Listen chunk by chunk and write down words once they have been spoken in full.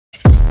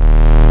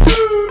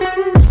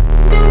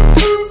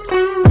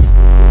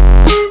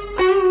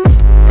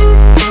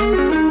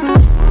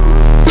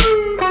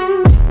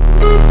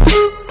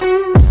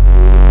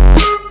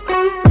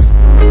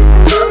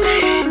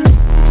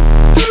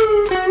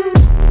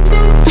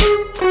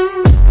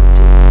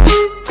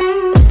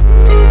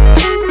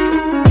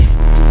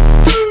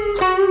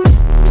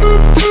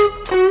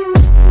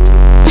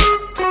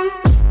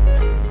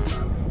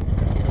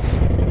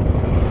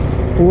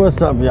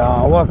What's up,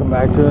 y'all? Welcome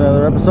back to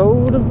another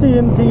episode of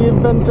TNT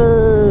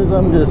Adventures.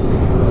 I'm just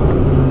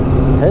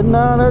heading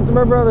on out to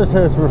my brother's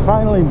house. We're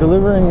finally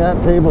delivering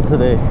that table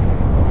today.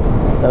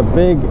 A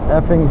big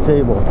effing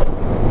table.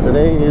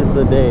 Today is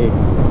the day.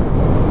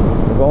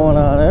 We're going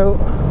on out,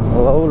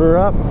 load her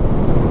up,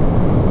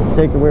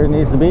 take it where it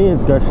needs to be.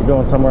 It's actually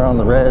going somewhere on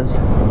the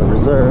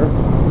reserve,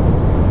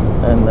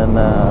 and then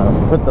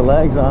put the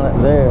legs on it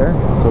there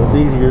so it's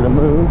easier to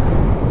move.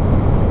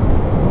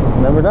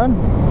 And then we're done.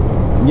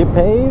 Get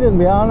paid and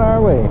be on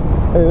our way.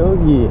 Hell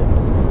yeah.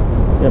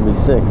 Gonna be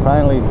sick.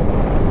 Finally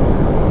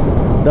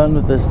done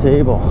with this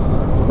table.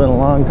 It's been a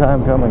long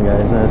time coming,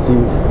 guys. As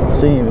you've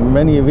seen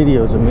many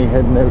videos of me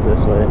heading out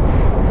this way.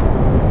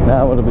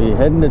 Now it'll be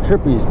heading to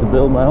Trippy's to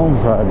build my own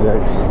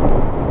projects,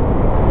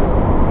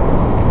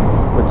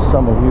 which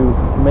some of you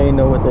may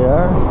know what they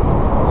are,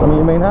 some of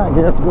you may not.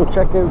 You have to go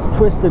check out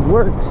Twisted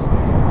Works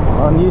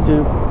on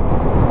YouTube.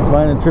 It's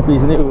mine and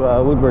Trippy's new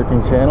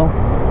woodworking channel,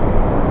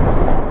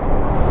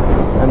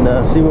 and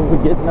see what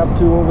we're getting up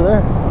to over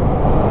there.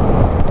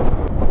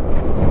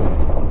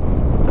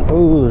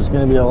 Oh, there's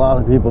going to be a lot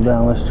of people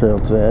down this trail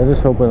today. I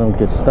just hope I don't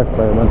get stuck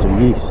by a bunch of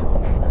geese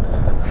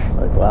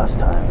like last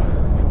time.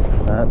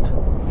 That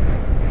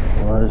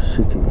was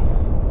shitty.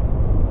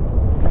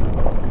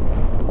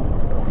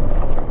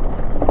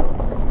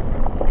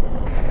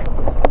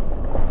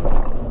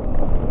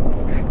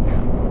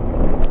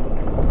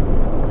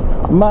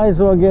 Might as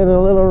well get a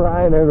little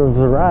ride out of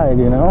the ride,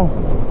 you know.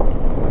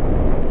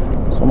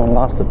 Someone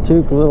lost a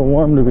toque. A little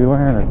warm to be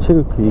wearing a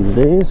toque these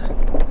days.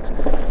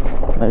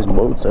 Nice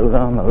boats out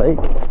on the lake.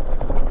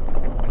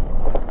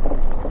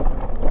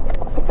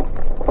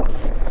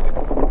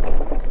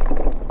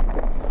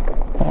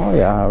 Oh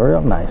yeah,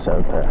 real nice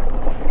out there.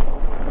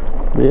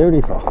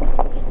 Beautiful.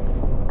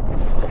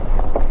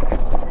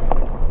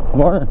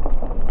 Morning.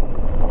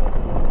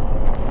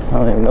 I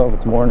don't even know if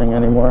it's morning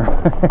anymore.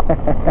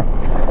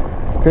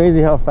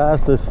 Crazy how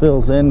fast this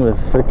fills in with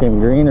freaking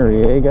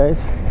greenery, eh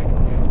guys?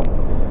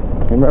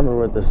 Remember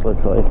what this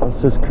looked like.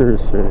 Let's just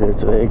cruise through here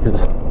today, because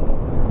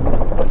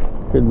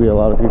could be a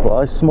lot of people.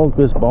 I smoked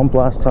this bump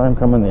last time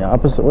coming the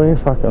opposite way.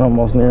 Fucking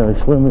almost nearly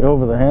flew me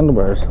over the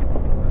handlebars.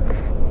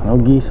 No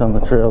geese on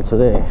the trail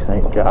today,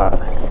 thank God.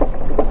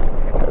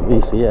 At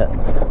least yet.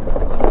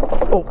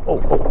 Oh.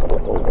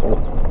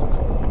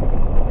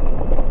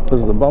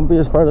 This is the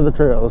bumpiest part of the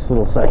trail, this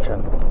little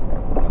section.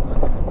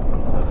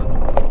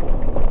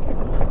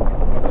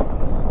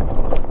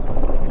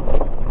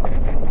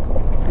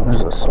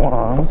 There's the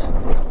swans.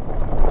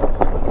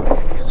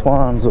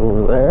 Swans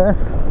over there.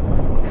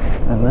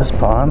 And this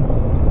pond.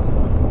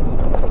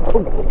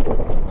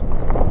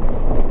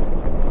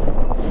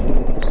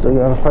 Still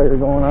got a fire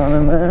going on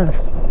in there.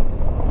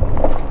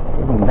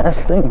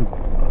 Nesting.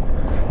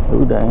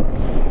 Oh dang.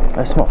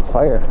 I smell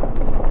fire.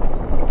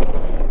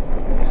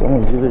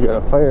 Someone's either got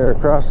a fire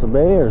across the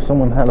bay or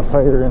someone had a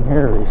fire in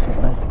here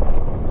recently.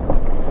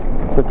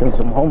 Cooking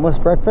some homeless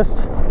breakfast.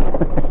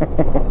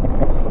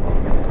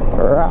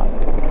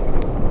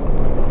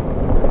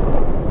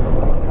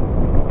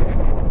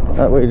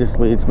 That way just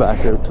leads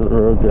back out to the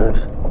road,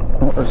 guys.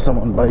 Or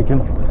someone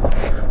biking.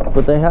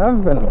 But they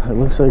have been, it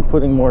looks like,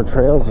 putting more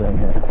trails in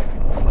here,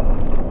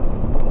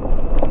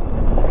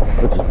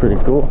 which is pretty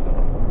cool.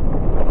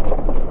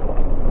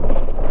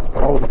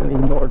 Oh, we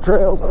need more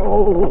trails.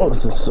 Oh,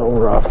 this is so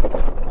rough.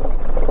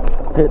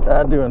 Hit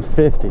that doing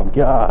 50.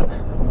 God.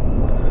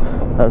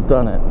 I've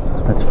done it.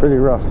 It's pretty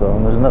rough though.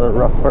 And there's another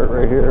rough part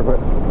right here, but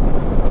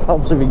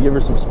helps if you give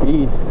her some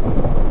speed.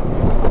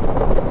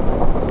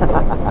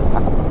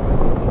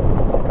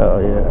 Oh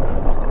yeah.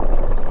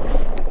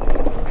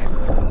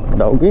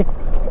 Doggy.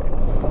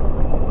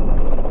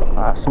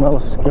 I smell a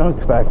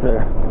skunk back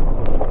there.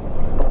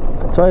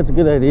 That's why it's a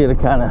good idea to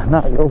kind of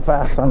not go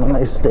fast on a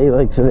nice day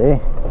like today.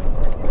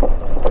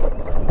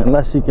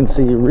 Unless you can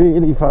see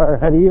really far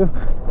ahead of you.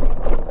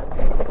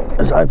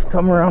 As I've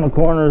come around the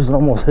corners and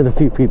almost hit a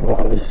few people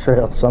on these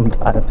trails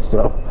sometimes,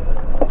 so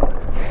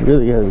you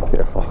really gotta be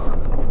careful.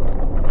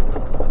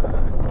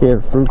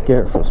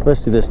 Careful,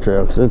 especially this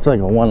trail, because it's like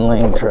a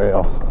one-lane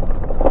trail.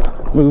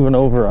 Moving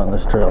over on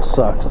this trail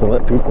sucks to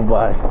let people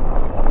by.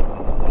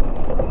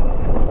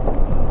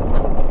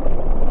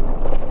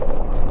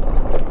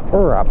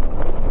 We're up.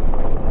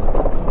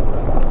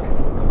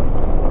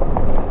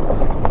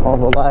 All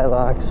the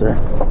lilacs are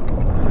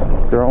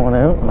growing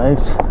out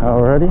nice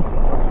already.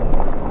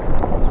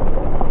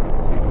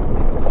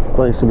 This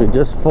place will be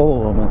just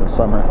full of them in the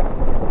summer.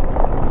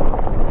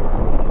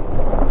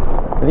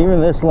 And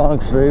even this long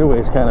straightaway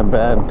is kind of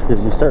bad,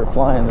 because you start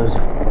flying, there's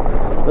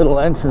little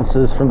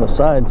entrances from the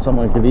side.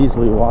 Someone could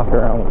easily walk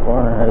around the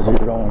corner as you're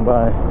going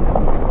by.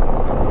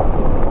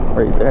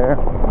 Right there.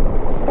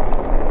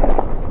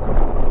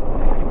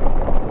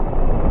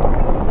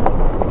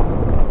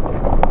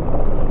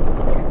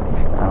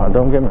 Now,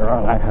 don't get me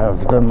wrong, I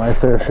have done my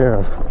fair share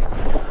of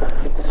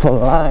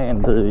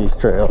flying through these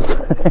trails.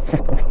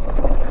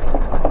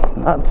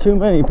 Not too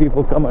many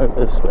people come out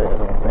this way, I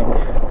don't think.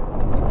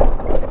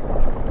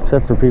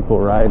 Except for people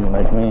riding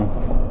like me.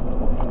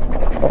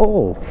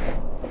 Oh,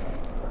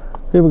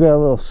 People got a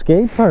little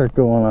skate park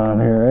going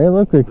on here, eh?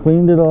 Look, they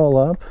cleaned it all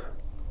up.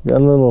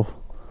 Got a little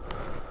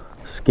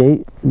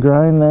skate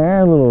grind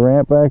there, a little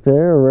ramp back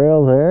there, a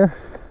rail there.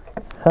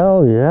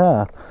 Hell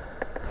yeah.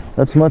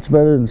 That's much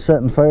better than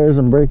setting fires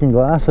and breaking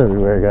glass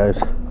everywhere, guys.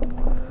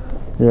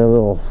 You got a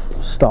little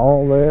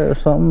stall there or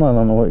something. I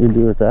don't know what you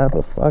do with that,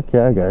 but fuck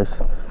yeah, guys.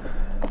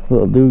 A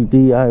little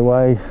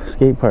DIY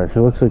skate park.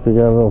 It looks like they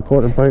got a little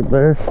quarter pipe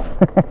there.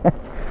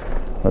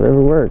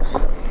 Whatever works.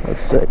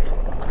 That's sick.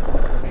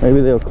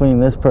 Maybe they'll clean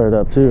this part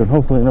up too, and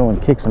hopefully no one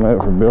kicks them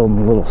out for building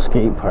a little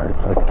skate park.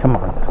 Like, come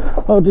on.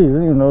 Oh geez, I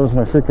didn't even notice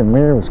my freaking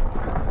mirror was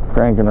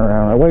cranking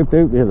around. I wiped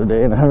out the other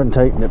day and I haven't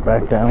tightened it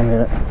back down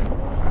yet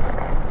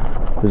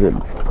because it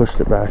pushed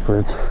it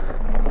backwards. So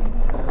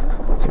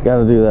I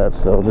gotta do that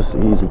still, just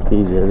easy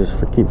peasy. I just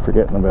keep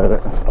forgetting about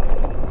it.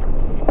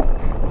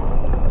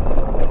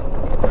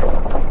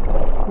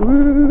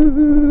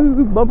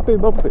 Woo, bumpy,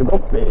 bumpy,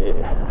 bumpy.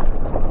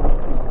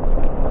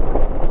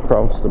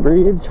 Across the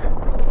bridge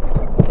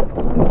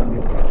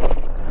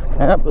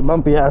and up the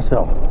bumpy ass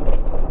hill.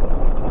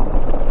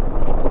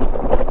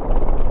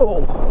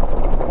 Oh,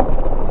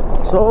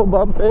 so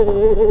bumpy.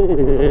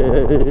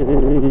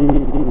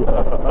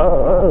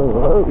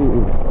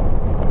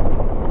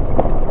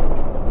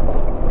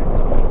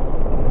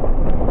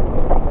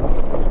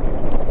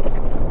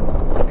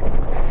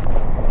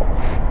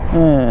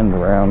 And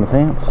around the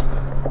fence.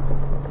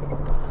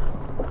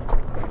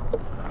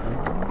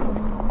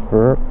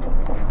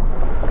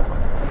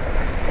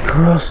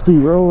 Crusty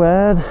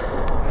road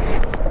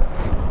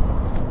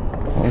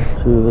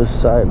onto this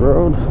side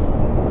road.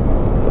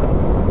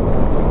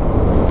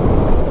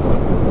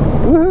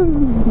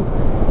 Woohoo!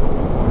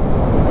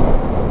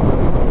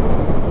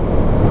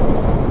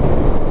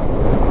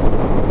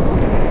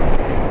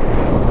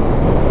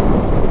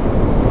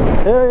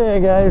 Yeah,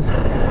 guys,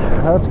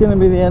 that's gonna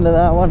be the end of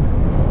that one.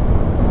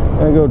 I'm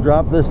gonna go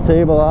drop this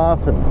table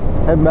off and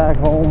head back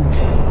home,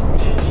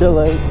 chill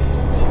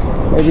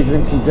out, maybe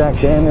drink some Jack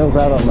Daniels,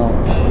 I don't know.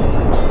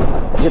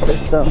 Get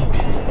this done,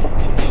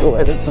 go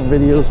edit some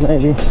videos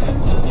maybe.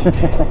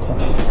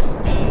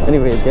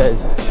 Anyways, guys,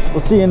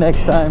 we'll see you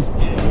next time.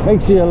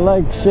 Make sure you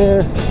like,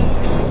 share,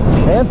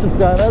 and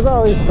subscribe. As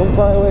always, don't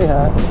fly away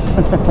hat.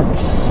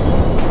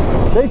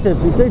 Stay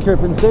tipsy, stay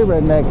tripping, stay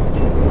redneck.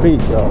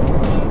 Peace,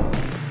 y'all.